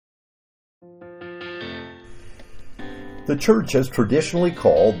The church has traditionally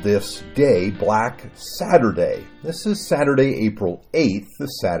called this day Black Saturday. This is Saturday, April 8th, the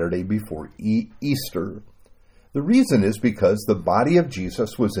Saturday before Easter. The reason is because the body of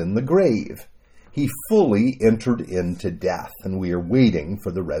Jesus was in the grave. He fully entered into death, and we are waiting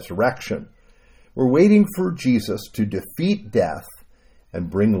for the resurrection. We're waiting for Jesus to defeat death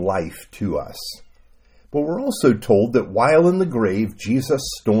and bring life to us. But we're also told that while in the grave, Jesus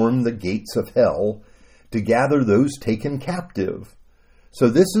stormed the gates of hell to gather those taken captive. So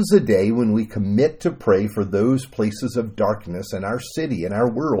this is a day when we commit to pray for those places of darkness in our city, in our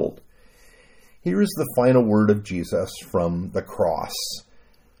world. Here is the final word of Jesus from the cross.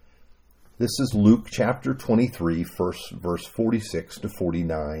 This is Luke chapter 23, verse 46 to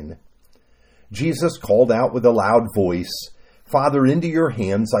 49. Jesus called out with a loud voice, "Father, into your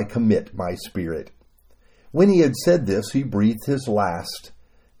hands I commit my spirit." When he had said this, he breathed his last.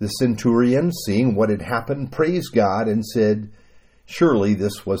 The centurion, seeing what had happened, praised God and said, "Surely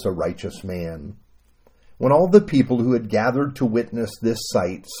this was a righteous man." When all the people who had gathered to witness this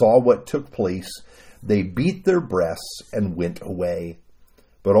sight saw what took place, they beat their breasts and went away.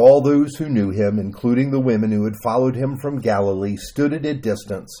 But all those who knew him, including the women who had followed him from Galilee, stood at a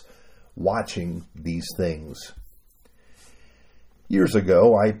distance, watching these things. Years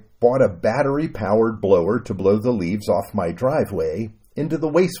ago, I bought a battery-powered blower to blow the leaves off my driveway into the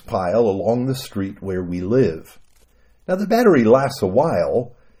waste pile along the street where we live. Now, the battery lasts a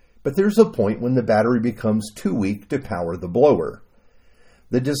while, but there's a point when the battery becomes too weak to power the blower.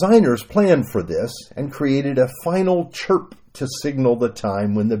 The designers planned for this and created a final chirp to signal the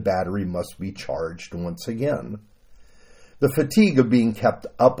time when the battery must be charged once again. The fatigue of being kept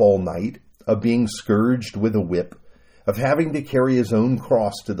up all night, of being scourged with a whip, of having to carry his own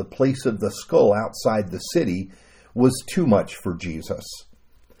cross to the place of the skull outside the city was too much for Jesus.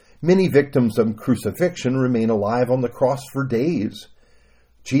 Many victims of crucifixion remain alive on the cross for days.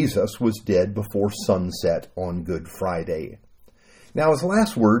 Jesus was dead before sunset on Good Friday. Now, his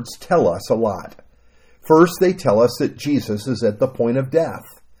last words tell us a lot. First, they tell us that Jesus is at the point of death.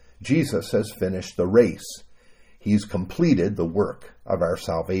 Jesus has finished the race. He's completed the work of our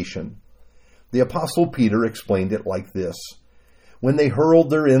salvation. The Apostle Peter explained it like this: when they hurled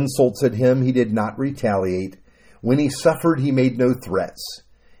their insults at him, he did not retaliate. When he suffered, he made no threats.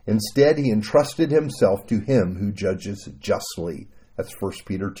 Instead, he entrusted himself to him who judges justly. That's 1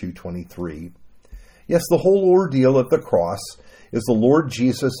 Peter 2:23. Yes, the whole ordeal at the cross is the Lord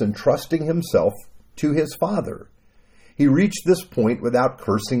Jesus entrusting himself to his Father. He reached this point without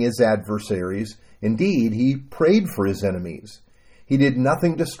cursing his adversaries. Indeed, he prayed for his enemies. He did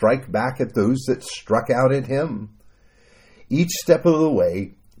nothing to strike back at those that struck out at him. Each step of the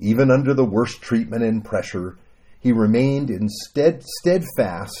way, even under the worst treatment and pressure, he remained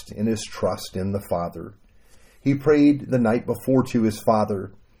steadfast in his trust in the Father. He prayed the night before to his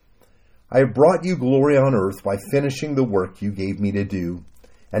Father, "I have brought you glory on earth by finishing the work you gave me to do.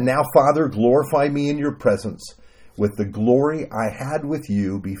 And now, Father, glorify me in your presence with the glory I had with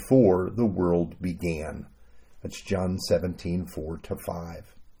you before the world began." That's John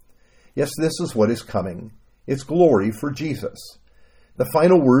 17:4-5. Yes, this is what is coming. It's glory for Jesus. The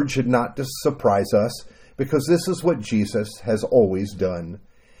final word should not surprise us, because this is what Jesus has always done.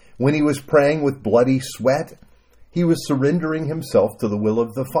 When he was praying with bloody sweat, he was surrendering himself to the will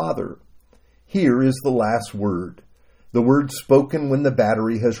of the Father. Here is the last word, the word spoken when the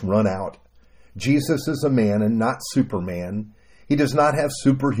battery has run out. Jesus is a man and not Superman. He does not have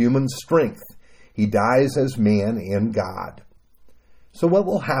superhuman strength. He dies as man and God. So what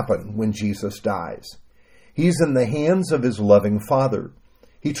will happen when Jesus dies? He's in the hands of his loving Father.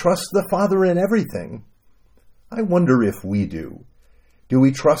 He trusts the Father in everything. I wonder if we do. Do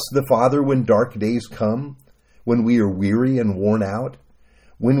we trust the Father when dark days come, when we are weary and worn out,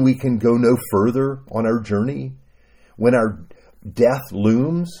 when we can go no further on our journey, when our death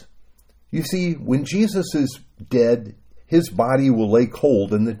looms? You see, when Jesus is dead, his body will lay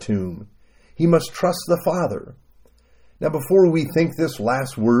cold in the tomb. He must trust the Father. Now, before we think this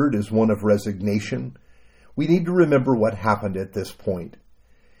last word is one of resignation, we need to remember what happened at this point.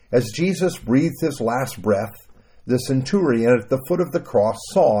 As Jesus breathed his last breath, the centurion at the foot of the cross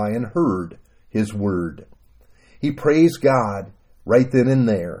saw and heard his word. He praised God right then and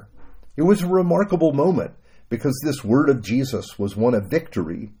there. It was a remarkable moment because this word of Jesus was one of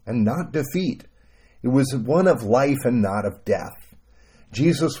victory and not defeat. It was one of life and not of death.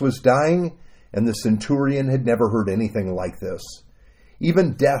 Jesus was dying, and the centurion had never heard anything like this.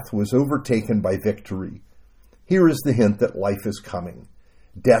 Even death was overtaken by victory. Here is the hint that life is coming.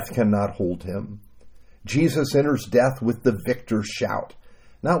 Death cannot hold him. Jesus enters death with the victor's shout,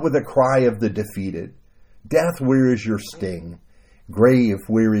 not with a cry of the defeated. Death, where is your sting? Grave,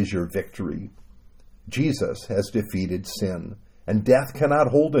 where is your victory? Jesus has defeated sin, and death cannot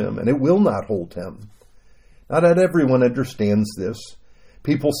hold him, and it will not hold him. Not everyone understands this.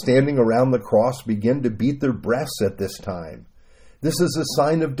 People standing around the cross begin to beat their breasts at this time. This is a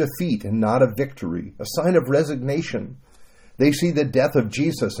sign of defeat and not of victory, a sign of resignation. They see the death of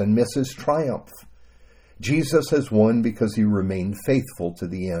Jesus and miss his triumph. Jesus has won because he remained faithful to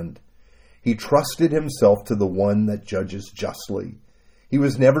the end. He trusted himself to the one that judges justly. He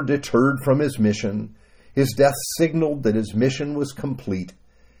was never deterred from his mission. His death signaled that his mission was complete.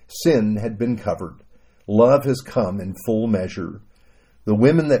 Sin had been covered. Love has come in full measure. The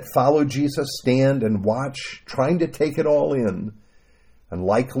women that follow Jesus stand and watch, trying to take it all in. And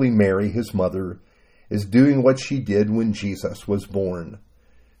likely Mary, his mother, is doing what she did when Jesus was born.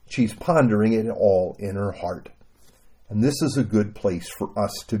 She's pondering it all in her heart. And this is a good place for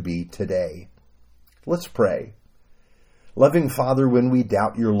us to be today. Let's pray. Loving Father, when we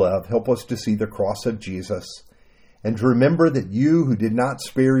doubt your love, help us to see the cross of Jesus and to remember that you, who did not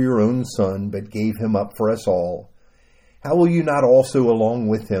spare your own Son but gave him up for us all, how will you not also along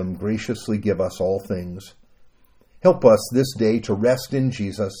with him graciously give us all things? Help us this day to rest in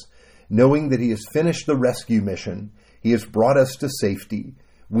Jesus, knowing that he has finished the rescue mission. He has brought us to safety.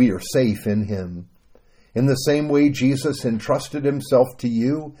 We are safe in him. In the same way Jesus entrusted himself to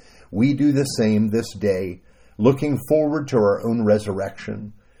you, we do the same this day, looking forward to our own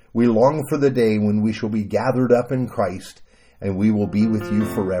resurrection. We long for the day when we shall be gathered up in Christ, and we will be with you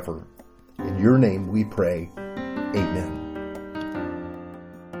forever. In your name we pray. Amen.